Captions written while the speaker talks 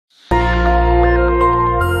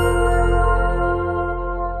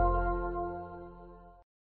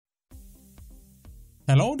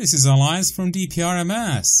Hello, this is Elias from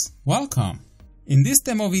Dprms. Welcome. In this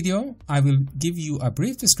demo video, I will give you a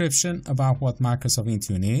brief description about what Microsoft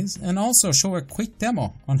Intune is and also show a quick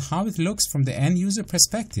demo on how it looks from the end user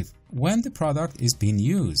perspective when the product is being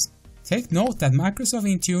used. Take note that Microsoft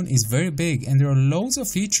Intune is very big and there are loads of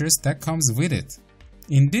features that comes with it.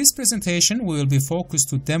 In this presentation, we will be focused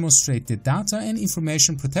to demonstrate the data and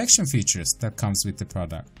information protection features that comes with the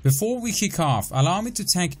product. Before we kick off, allow me to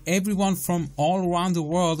thank everyone from all around the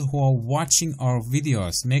world who are watching our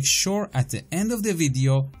videos. Make sure at the end of the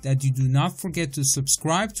video that you do not forget to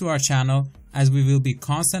subscribe to our channel, as we will be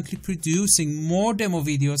constantly producing more demo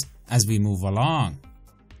videos as we move along.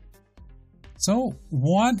 So,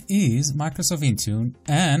 what is Microsoft Intune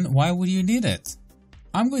and why would you need it?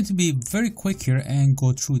 I'm going to be very quick here and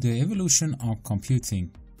go through the evolution of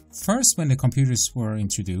computing. First, when the computers were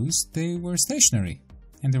introduced, they were stationary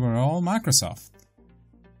and they were all Microsoft.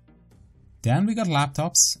 Then we got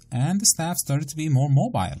laptops and the staff started to be more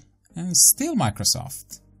mobile and still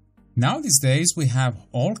Microsoft. Now these days we have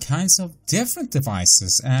all kinds of different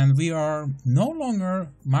devices and we are no longer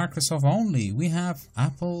Microsoft only. We have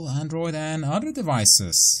Apple, Android and other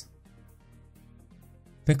devices.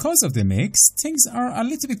 Because of the mix, things are a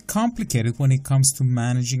little bit complicated when it comes to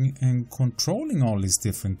managing and controlling all these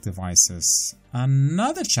different devices.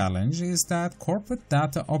 Another challenge is that corporate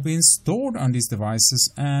data are being stored on these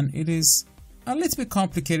devices and it is a little bit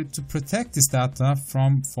complicated to protect this data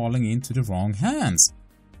from falling into the wrong hands.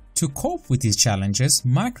 To cope with these challenges,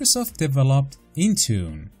 Microsoft developed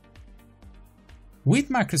Intune. With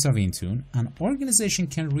Microsoft Intune, an organization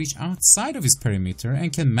can reach outside of its perimeter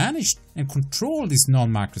and can manage and control these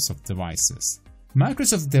non-Microsoft devices.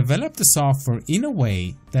 Microsoft developed the software in a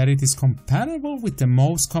way that it is compatible with the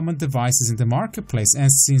most common devices in the marketplace,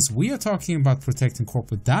 and since we are talking about protecting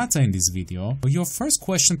corporate data in this video, your first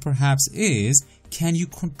question perhaps is, can you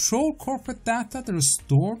control corporate data that is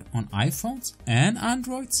stored on iPhones and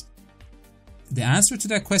Androids? The answer to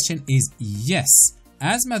that question is yes.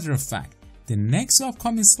 As a matter of fact, the next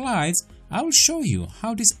upcoming slides, I will show you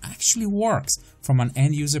how this actually works from an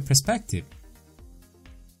end user perspective.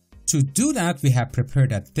 To do that, we have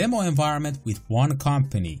prepared a demo environment with one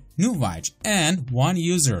company, Nuvage, and one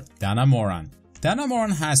user, Dana Moran. Dana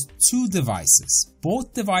Moran has two devices.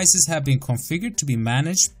 Both devices have been configured to be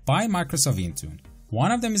managed by Microsoft Intune.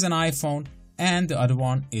 One of them is an iPhone and the other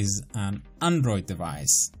one is an Android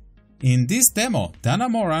device. In this demo, Dana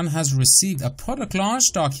Moran has received a product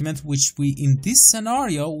launch document which we in this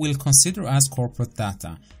scenario will consider as corporate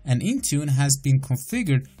data, and Intune has been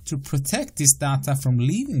configured to protect this data from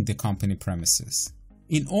leaving the company premises.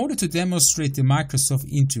 In order to demonstrate the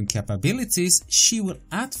Microsoft Intune capabilities, she will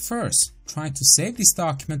at first try to save this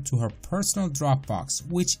document to her personal Dropbox,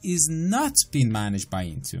 which is not being managed by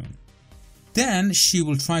Intune. Then she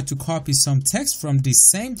will try to copy some text from this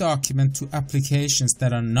same document to applications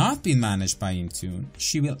that are not being managed by Intune.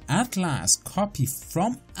 She will at last copy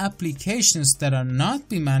from applications that are not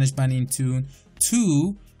being managed by Intune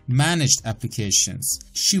to managed applications.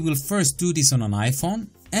 She will first do this on an iPhone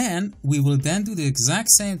and we will then do the exact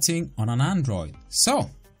same thing on an Android. So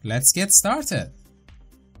let's get started.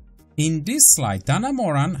 In this slide, Dana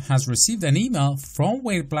Moran has received an email from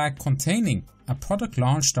Wade Black containing a product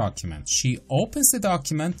launch document. She opens the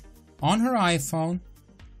document on her iPhone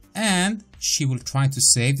and she will try to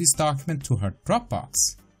save this document to her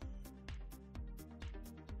Dropbox.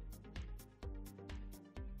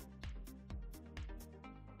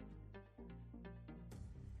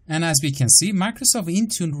 And as we can see, Microsoft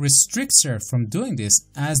Intune restricts her from doing this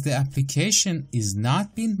as the application is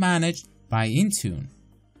not being managed by Intune.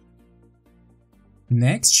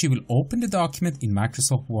 Next, she will open the document in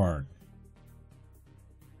Microsoft Word.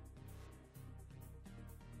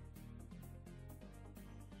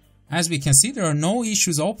 As we can see, there are no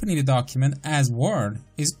issues opening the document as Word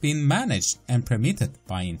is being managed and permitted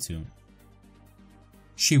by Intune.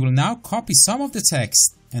 She will now copy some of the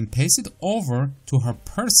text and paste it over to her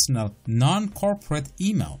personal non-corporate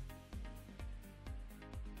email.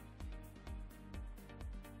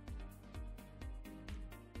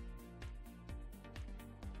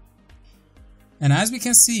 And as we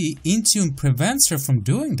can see, Intune prevents her from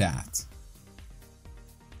doing that.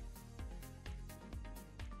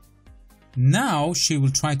 Now she will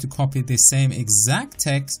try to copy the same exact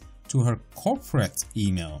text to her corporate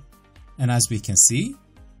email. And as we can see,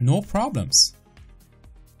 no problems.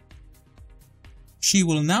 She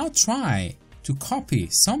will now try to copy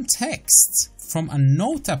some text from a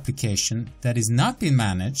note application that is not being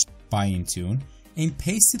managed by Intune and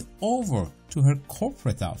paste it over to her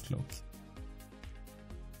corporate Outlook.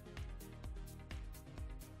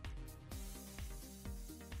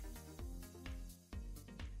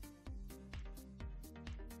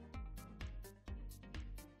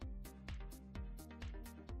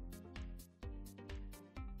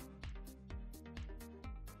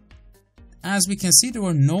 as we can see, there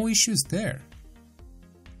were no issues there.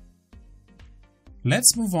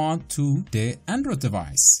 Let's move on to the Android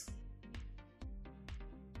device.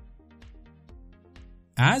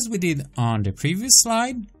 As we did on the previous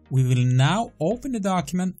slide, we will now open the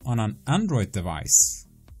document on an Android device.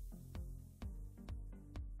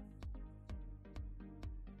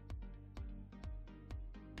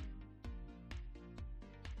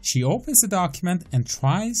 She opens the document and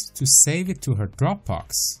tries to save it to her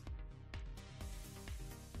Dropbox.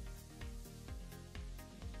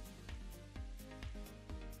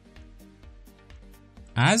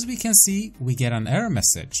 As we can see, we get an error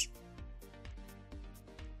message.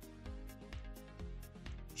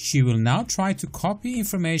 She will now try to copy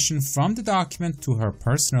information from the document to her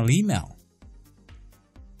personal email.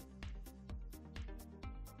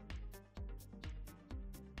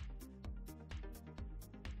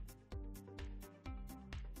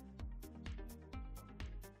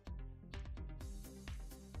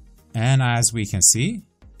 And as we can see,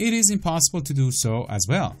 it is impossible to do so as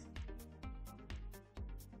well.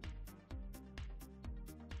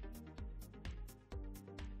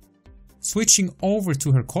 Switching over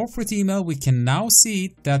to her corporate email, we can now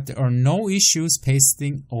see that there are no issues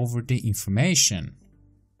pasting over the information.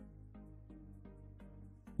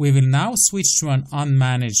 We will now switch to an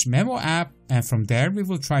unmanaged memo app, and from there we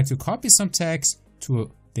will try to copy some text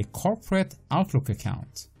to the corporate Outlook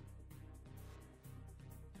account.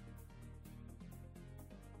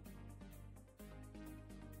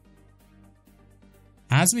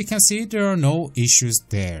 As we can see, there are no issues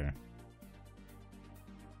there.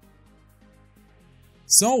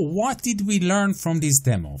 So what did we learn from this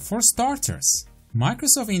demo? For starters,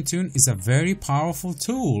 Microsoft Intune is a very powerful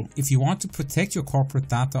tool if you want to protect your corporate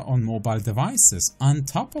data on mobile devices. On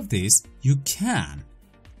top of this, you can,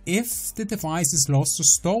 if the device is lost or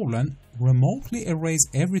stolen, remotely erase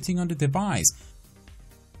everything on the device.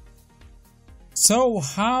 So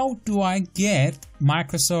how do I get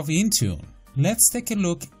Microsoft Intune? Let's take a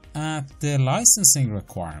look at the licensing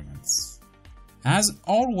requirements. As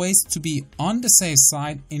always, to be on the safe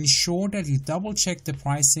side, ensure that you double check the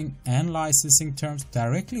pricing and licensing terms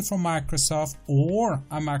directly from Microsoft or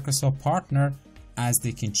a Microsoft partner, as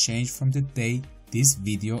they can change from the day this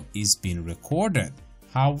video is being recorded.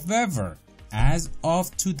 However, as of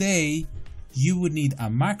today, you would need a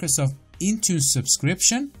Microsoft Intune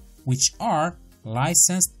subscription, which are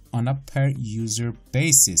licensed on a per user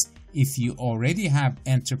basis. If you already have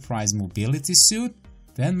Enterprise Mobility Suite,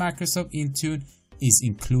 then Microsoft Intune is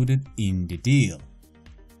included in the deal.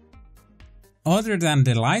 Other than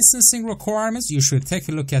the licensing requirements, you should take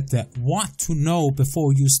a look at the what to know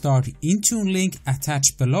before you start Intune link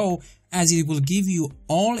attached below, as it will give you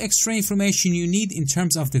all extra information you need in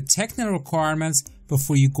terms of the technical requirements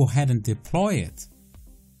before you go ahead and deploy it.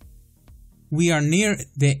 We are near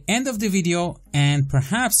the end of the video, and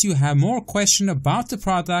perhaps you have more questions about the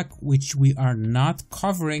product which we are not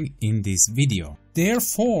covering in this video.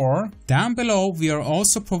 Therefore, down below we are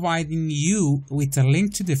also providing you with a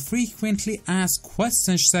link to the frequently asked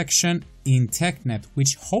questions section in TechNet,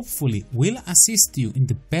 which hopefully will assist you in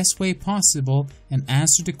the best way possible and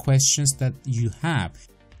answer the questions that you have.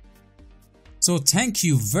 So thank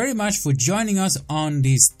you very much for joining us on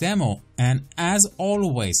this demo, and as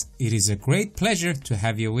always, it is a great pleasure to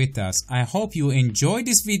have you with us. I hope you enjoyed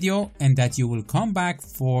this video and that you will come back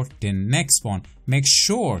for the next one. Make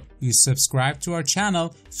sure you subscribe to our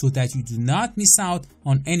channel so that you do not miss out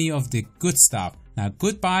on any of the good stuff. Now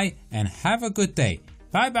goodbye and have a good day.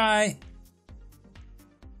 Bye bye.